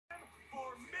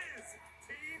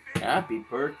Happy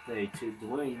birthday to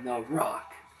Dwayne The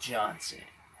Rock Johnson.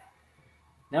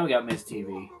 Now we got Miz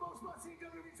TV.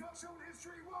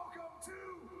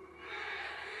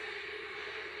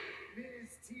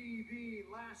 Miz TV.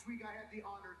 Last week I had the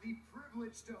honor, the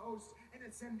privilege to host an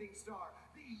ascending star,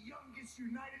 the youngest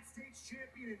United States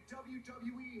champion in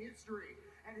WWE history,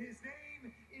 and his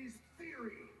name is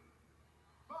Theory.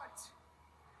 But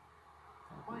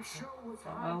my show was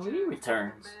Ali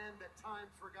returns. A man that time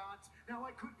forgot. Now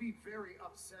I could be very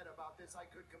upset about this. I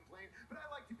could complain, but I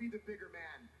like to be the bigger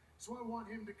man. So I want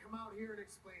him to come out here and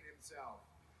explain himself.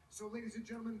 So ladies and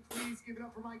gentlemen, please give it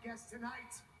up for my guest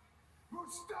tonight,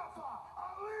 Mustafa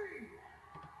Ali.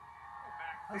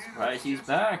 I'm surprised he's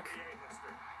back.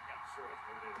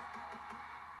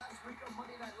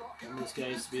 And this guy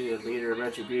used to be the leader of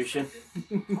Retribution.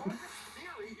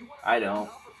 I don't.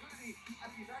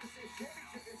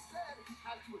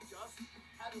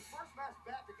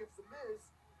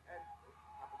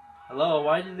 Hello,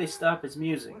 why did they stop his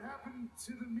music? What happened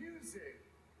to the music?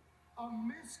 A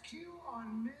miscue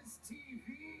on Miz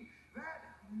TV? That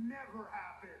never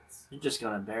happens. You're just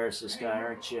gonna embarrass this guy,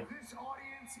 aren't you? This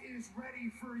audience is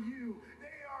ready for you.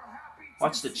 They are happy to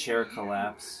Watch the chair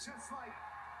collapse.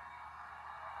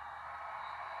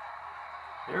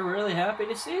 They're really happy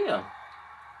to see him.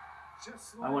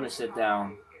 I want to sit down.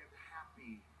 I am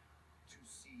happy to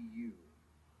see you.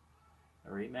 A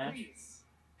rematch? Please,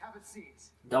 have a seat.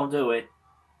 Don't do it.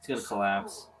 It's gonna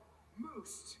collapse.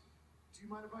 Moose. Do you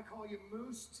mind if I call you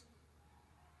Moose?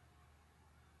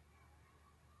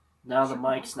 Now the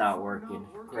mic's not working.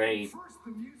 Great. First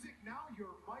the music, now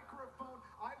your microphone.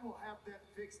 I will have that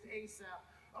fixed ASAP.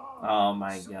 Oh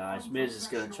my gosh. Miz is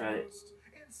gonna try to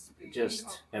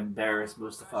just embarrass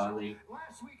Mustafa Ali.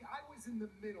 Last week I was in the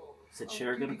middle. Is the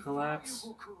chair gonna collapse?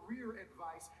 Career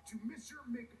advice to Mr.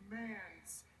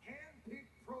 McMahon's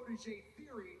hand-picked protege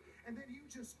Theory, and then you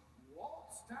just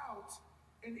waltzed out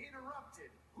and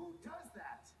interrupted. Who does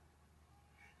that?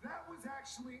 That was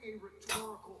actually a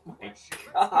rhetorical question.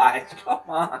 God, come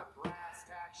on. Brass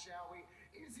tack, shall we?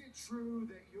 Is it true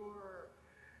that your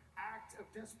act of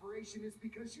desperation is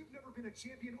because you've never been a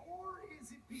champion, or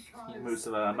is it because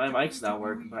Mustafa, my mic's not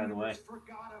working, by the way.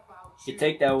 You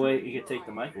take that away. You can take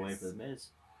the mic away for the Miz.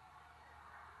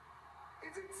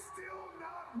 Is it still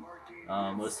not working?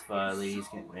 Mustafa Ali, he's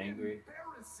getting angry.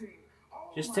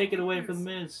 Just take it away from the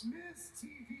Miz. Miz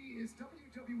TV is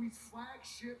WWE's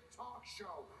flagship talk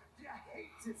show. You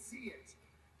hate to see it.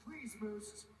 Please,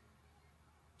 Moose,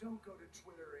 don't go to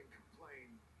Twitter and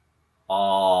complain.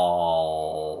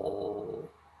 Oh.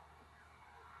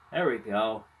 There we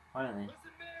go. Finally.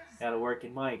 Got a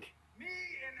working mic.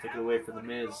 Took it away from the Miz.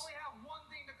 We only have one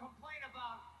thing to complain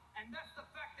about, and that's the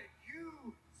fact that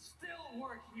you still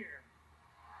work here.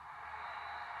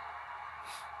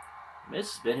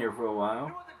 Miz has been here for a while. You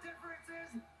know what the difference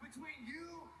is between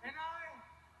you and I?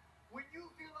 When you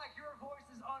feel like your voice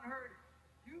is unheard,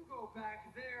 you go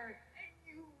back there and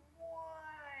you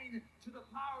whine to the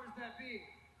powers that be.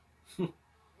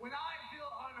 When I feel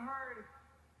unheard,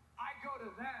 I go to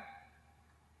them.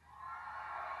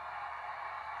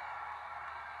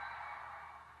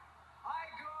 I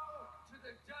go to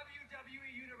the WWE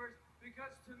Universe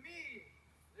because to me,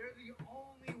 they're the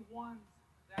only ones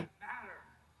that matter.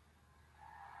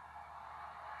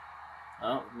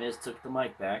 Oh, Miz took the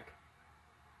mic back.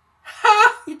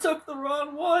 Ha! He took the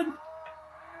wrong one.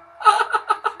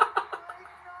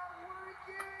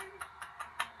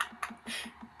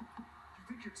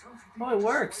 Oh, it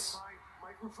works.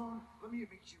 Microphone. Let me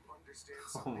make you understand Oh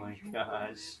something. my You gosh. will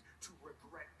live to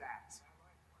regret that.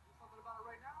 Something about it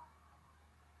right now?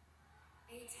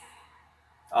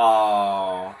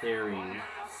 Oh, Theory.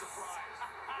 Not surprised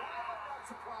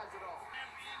at all.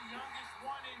 Champion, youngest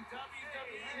one in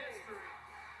WWE history.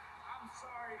 I'm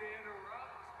sorry to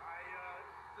interrupt. I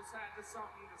just had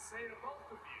something to say to both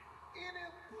of you. An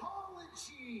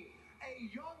apology. A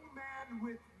young man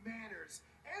with manners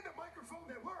and a microphone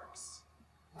that works.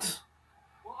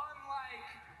 Well, unlike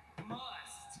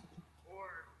Must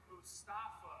or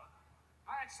Mustafa,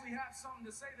 I actually have something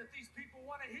to say that these people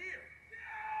want to hear.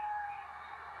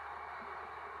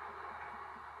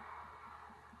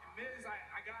 And Miz,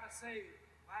 I gotta say,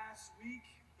 last week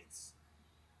it's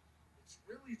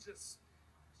really just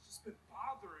been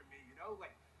bothering me, you know?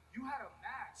 Like, you had a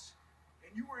match and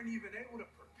you weren't even able to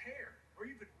prepare or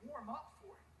even warm up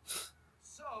for it.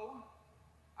 So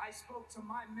I spoke to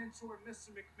my mentor,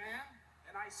 Mr. McMahon,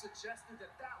 and I suggested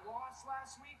that loss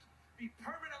last week be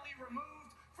permanently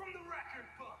removed from the record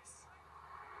books.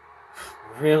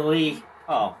 Really?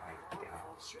 Oh my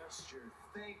god. Gesture.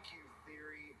 Thank you,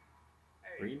 Theory.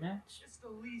 Hey, Rematch? it's the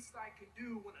least I can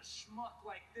do when a schmuck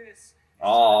like this is Oh.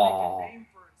 trying to make a name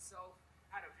for himself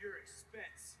out of your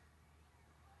expense.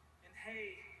 And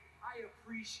hey, I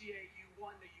appreciate you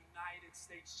won the United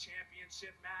States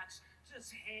Championship match.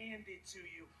 Just handed to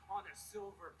you on a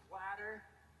silver platter.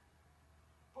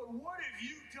 But what have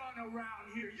you done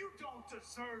around here? You don't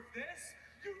deserve this.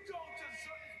 You don't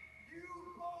deserve. You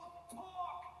both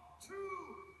talk too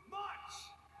much.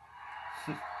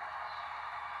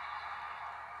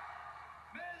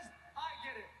 Miz, I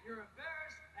get it. You're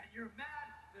embarrassed and you're mad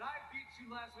that I beat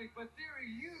you last week, but Theory,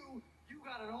 you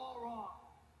got it all wrong.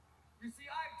 You see,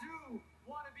 I do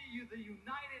want to be the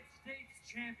United States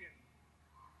champion,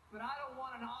 but I don't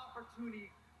want an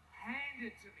opportunity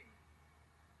handed to me.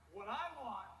 What I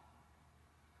want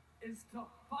is to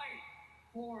fight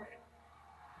for it.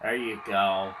 There you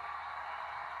go.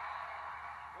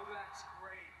 Well, that's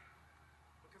great,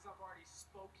 because I've already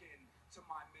spoken to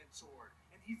my mentor,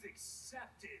 and he's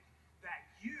accepted that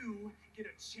you get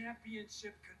a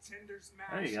championship contenders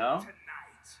match There you go.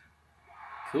 tonight.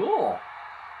 Cool.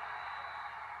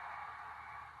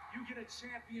 You get a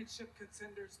championship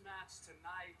contenders match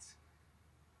tonight,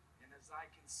 and as I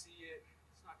can see it,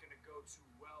 it's not going to go too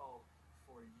well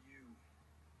for you.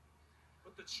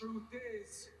 But the truth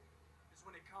is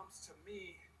when it comes to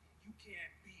me, you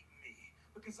can't beat me,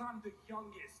 because I'm the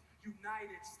youngest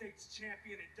United States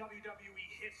champion in WWE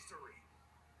history.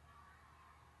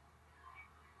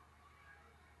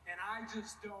 And I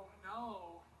just don't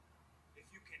know if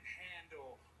you can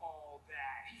handle all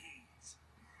that heat.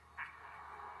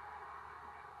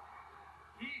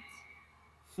 Heat.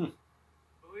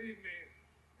 Believe me,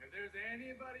 if there's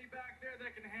anybody back there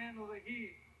that can handle the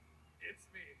heat, it's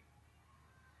me.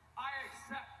 I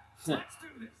accept. Let's do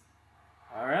this.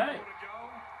 All right. You want to go?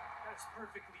 That's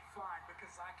perfectly fine,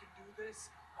 because I can do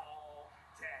this all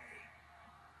day.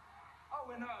 Oh,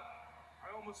 and I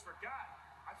almost forgot.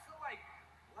 I feel like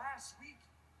last week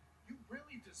you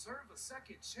really deserve a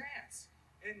second chance,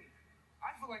 and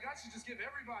I feel like I should just give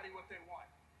everybody what they want.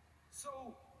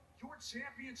 So your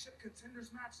championship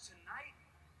contenders match tonight,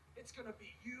 it's gonna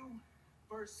be you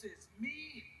versus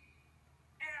me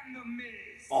and the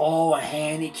Miz. Oh, a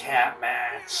handicap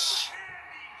match.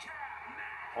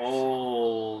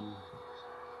 Oh.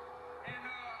 And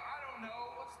I don't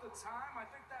know, what's the time? I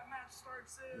think that match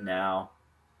starts Now.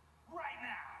 right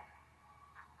now.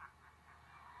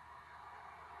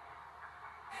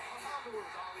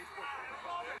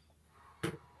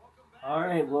 All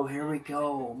right, well, here we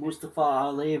go. Mustafa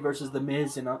Ali versus The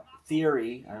Miz and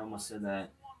Theory. I almost said that.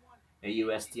 A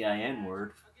USDIN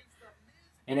word.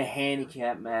 In a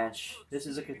handicap match. This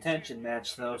is a contention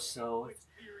match, though, so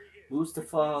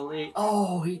Mustafa Ali.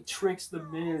 Oh, he tricks The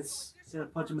Miz. He's going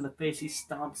to punch him in the face. He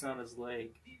stomps on his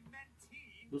leg.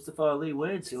 Mustafa Ali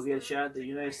wins. He'll get a shot at the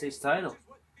United States title.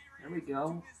 There we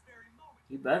go.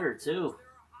 He better, too,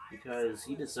 because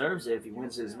he deserves it if he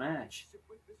wins his match.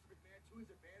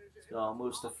 So,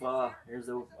 Mustafa. Here's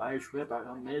the Irish whip. Out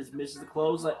on Miz. Misses the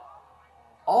clothesline.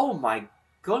 Oh, my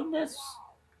goodness.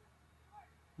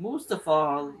 Mustafa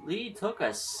Ali took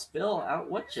a spill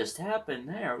out. What just happened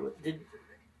there? What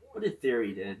did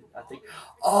Theory did? I think.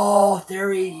 Oh,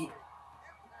 Theory.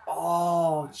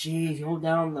 Oh, geez. Hold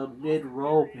down the mid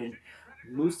rope, and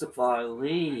Mustafa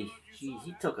Ali. Gee,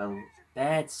 he took a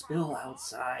bad spill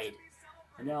outside.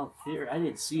 And now Theory. I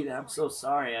didn't see that. I'm so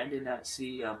sorry. I did not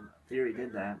see Theory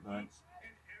did that, but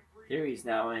Theory's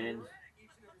now in.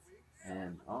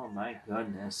 And oh my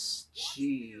goodness.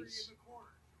 Jeez.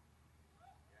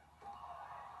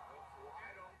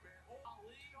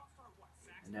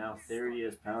 And now Theory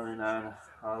is pounding on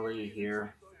Ali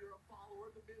here.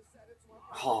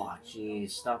 Oh,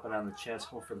 jeez. Stomping on the chest.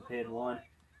 Going for the pin. 1,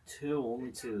 2.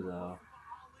 Only 2, though.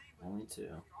 Only 2.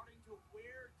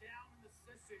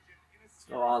 Let's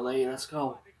go, Ali. Let's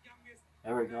go.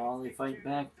 There we go. Ali fighting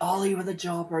back. Ali with a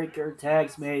jawbreaker.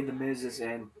 Tags made. The Miz is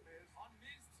in.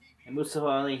 And Mustafa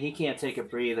Ali, he can't take a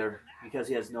breather because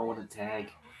he has no one to tag.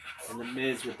 And the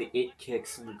Miz with the it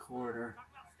kicks in the corner.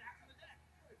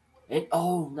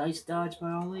 Oh, nice dodge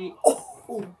by Ali.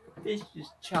 Oh,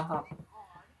 vicious chop.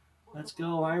 Let's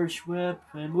go, Irish whip.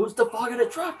 And Mustafa gonna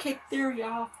drop kick Theory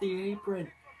off the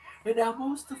apron. And now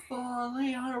Mustafa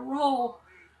Ali on a roll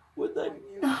with a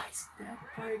nice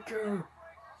neckbreaker.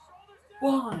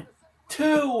 1,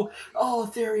 2. Oh,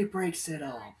 Theory breaks it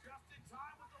up.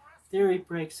 Theory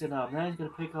breaks it up. Now he's gonna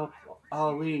pick up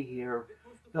Ali here.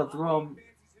 He'll throw him.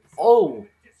 Oh,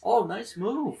 nice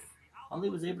move. Ali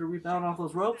was able to rebound off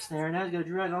those ropes there. Now he's gonna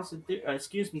drag Austin.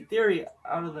 Theory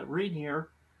out of the ring here.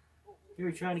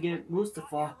 Theory trying to get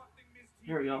Mustafa.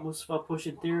 There we go. Mustafa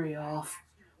pushing Theory off.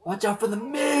 Watch out for the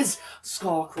Miz!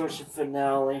 Skull crushing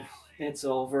finale. It's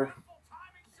over.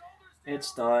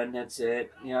 It's done. That's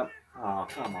it. Yep. Oh,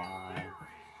 come on.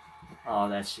 Oh,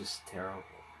 that's just terrible.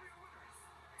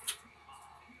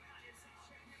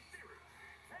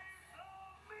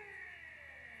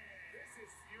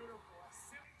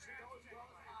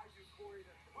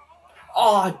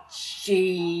 Oh,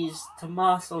 jeez.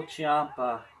 Tommaso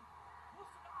Ciampa.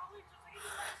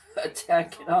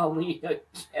 Attacking Ali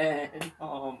again.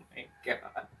 Oh, my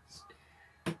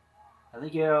gosh. I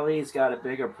think Ali's got a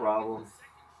bigger problem.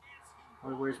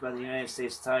 Only worries about the United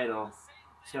States title.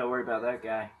 He's got to worry about that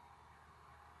guy.